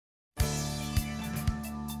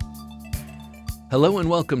Hello and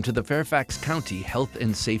welcome to the Fairfax County Health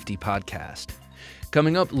and Safety Podcast.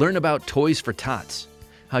 Coming up, learn about Toys for Tots,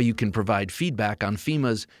 how you can provide feedback on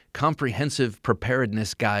FEMA's Comprehensive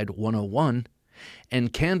Preparedness Guide 101,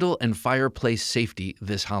 and candle and fireplace safety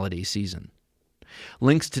this holiday season.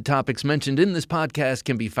 Links to topics mentioned in this podcast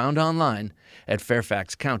can be found online at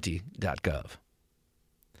fairfaxcounty.gov.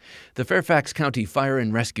 The Fairfax County Fire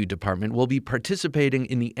and Rescue Department will be participating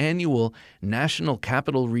in the annual National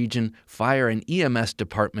Capital Region Fire and EMS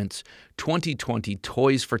Department's 2020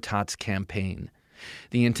 Toys for Tots campaign.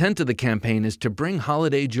 The intent of the campaign is to bring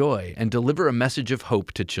holiday joy and deliver a message of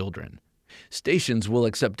hope to children. Stations will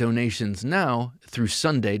accept donations now through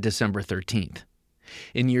Sunday, December 13th.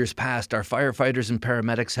 In years past, our firefighters and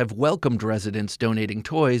paramedics have welcomed residents donating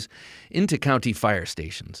toys into county fire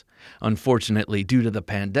stations. Unfortunately, due to the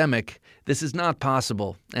pandemic, this is not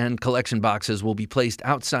possible, and collection boxes will be placed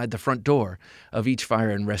outside the front door of each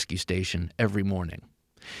fire and rescue station every morning.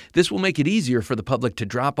 This will make it easier for the public to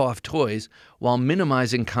drop off toys while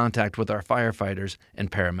minimizing contact with our firefighters and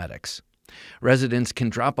paramedics. Residents can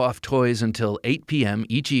drop off toys until 8 p.m.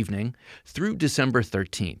 each evening through December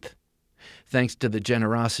 13th. Thanks to the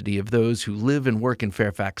generosity of those who live and work in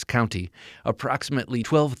Fairfax County, approximately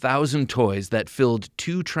 12,000 toys that filled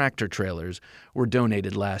 2 tractor trailers were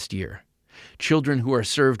donated last year. Children who are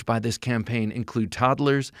served by this campaign include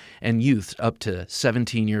toddlers and youths up to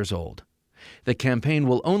 17 years old. The campaign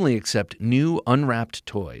will only accept new unwrapped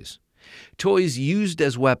toys. Toys used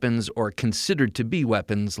as weapons or considered to be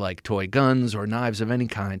weapons, like toy guns or knives of any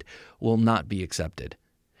kind, will not be accepted.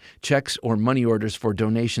 Checks or money orders for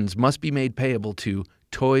donations must be made payable to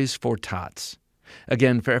Toys for Tots.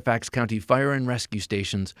 Again, Fairfax County Fire and Rescue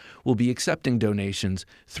Stations will be accepting donations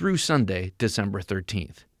through Sunday, December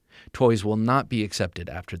 13th. Toys will not be accepted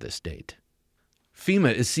after this date.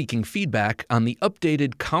 FEMA is seeking feedback on the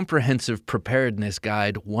updated Comprehensive Preparedness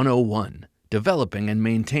Guide 101, Developing and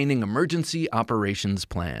Maintaining Emergency Operations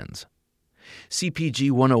Plans.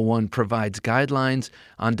 CPG 101 provides guidelines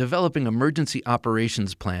on developing emergency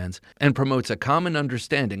operations plans and promotes a common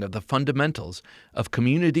understanding of the fundamentals of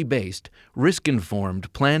community-based,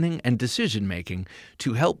 risk-informed planning and decision-making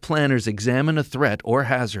to help planners examine a threat or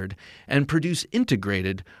hazard and produce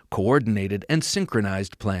integrated, coordinated, and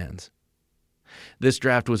synchronized plans. This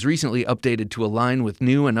draft was recently updated to align with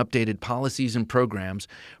new and updated policies and programs,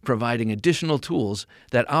 providing additional tools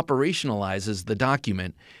that operationalizes the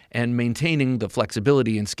document and maintaining the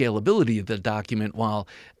flexibility and scalability of the document while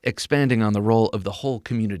expanding on the role of the whole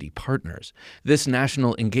community partners. This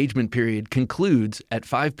national engagement period concludes at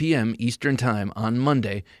 5 p.m. Eastern Time on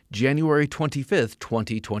Monday, January 25th,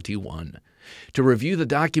 2021. To review the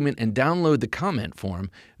document and download the comment form,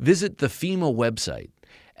 visit the FEMA website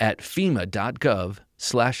at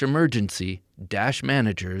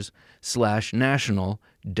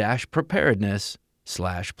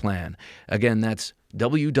fema.gov/emergency-managers/national-preparedness/plan. Again, that's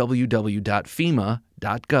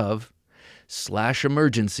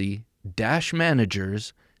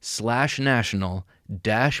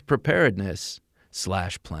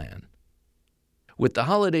With the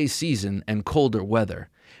holiday season and colder weather,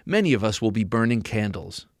 many of us will be burning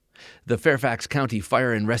candles. The Fairfax County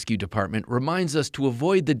Fire and Rescue Department reminds us to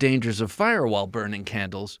avoid the dangers of fire while burning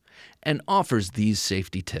candles and offers these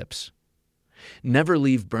safety tips. Never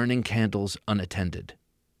leave burning candles unattended.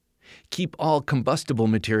 Keep all combustible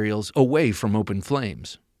materials away from open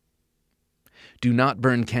flames. Do not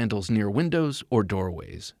burn candles near windows or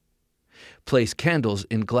doorways. Place candles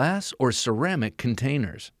in glass or ceramic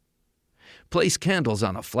containers. Place candles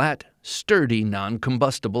on a flat, sturdy,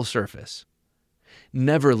 non-combustible surface.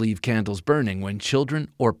 Never leave candles burning when children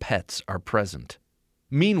or pets are present.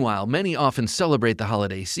 Meanwhile, many often celebrate the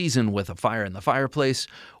holiday season with a fire in the fireplace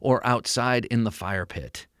or outside in the fire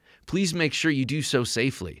pit. Please make sure you do so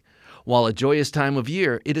safely. While a joyous time of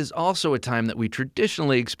year, it is also a time that we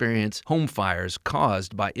traditionally experience home fires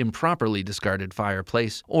caused by improperly discarded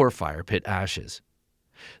fireplace or fire pit ashes.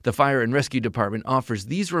 The Fire and Rescue Department offers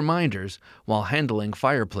these reminders while handling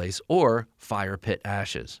fireplace or fire pit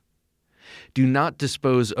ashes. Do not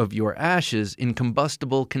dispose of your ashes in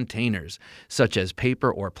combustible containers, such as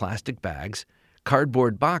paper or plastic bags,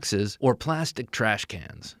 cardboard boxes, or plastic trash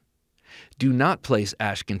cans. Do not place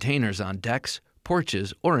ash containers on decks,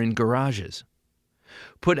 porches, or in garages.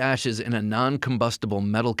 Put ashes in a non-combustible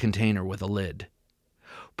metal container with a lid.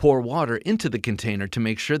 Pour water into the container to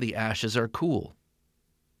make sure the ashes are cool.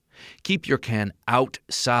 Keep your can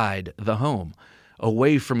outside the home,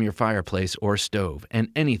 away from your fireplace or stove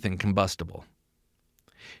and anything combustible.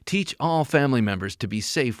 Teach all family members to be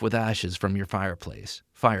safe with ashes from your fireplace,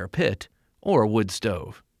 fire pit, or wood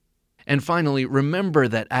stove. And finally, remember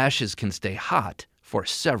that ashes can stay hot for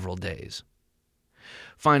several days.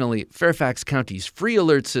 Finally, Fairfax County's free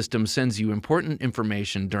alert system sends you important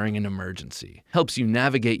information during an emergency, helps you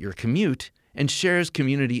navigate your commute, and shares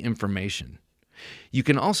community information. You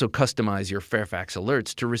can also customize your Fairfax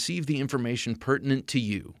alerts to receive the information pertinent to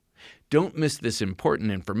you. Don't miss this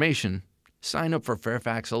important information. Sign up for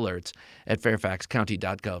Fairfax Alerts at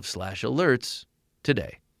fairfaxcounty.gov/alerts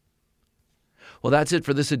today. Well, that's it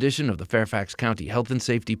for this edition of the Fairfax County Health and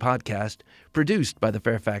Safety Podcast, produced by the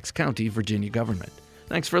Fairfax County, Virginia government.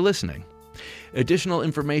 Thanks for listening. Additional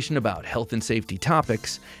information about health and safety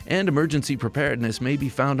topics and emergency preparedness may be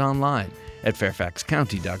found online at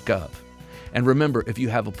fairfaxcounty.gov. And remember, if you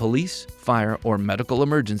have a police, fire, or medical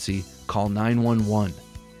emergency, call 911.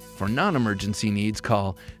 For non-emergency needs,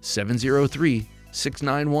 call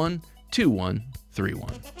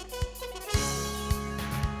 703-691-2131.